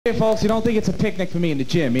Hey folks, you don't think it's a picnic for me in the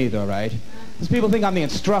gym either, right? Because people think I'm the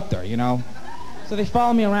instructor, you know? So they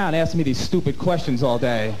follow me around asking me these stupid questions all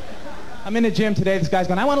day. I'm in the gym today, this guy's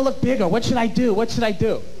going, I want to look bigger, what should I do, what should I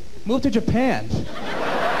do? Move to Japan.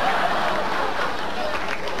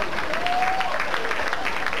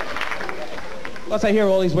 Plus I hear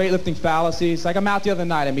all these weightlifting fallacies. Like I'm out the other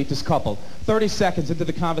night, I meet this couple. 30 seconds into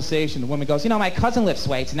the conversation, the woman goes, you know, my cousin lifts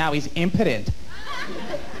weights, and now he's impotent.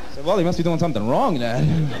 Well, he must be doing something wrong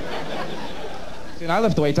then. See, when I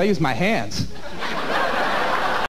lift weights, I use my hands.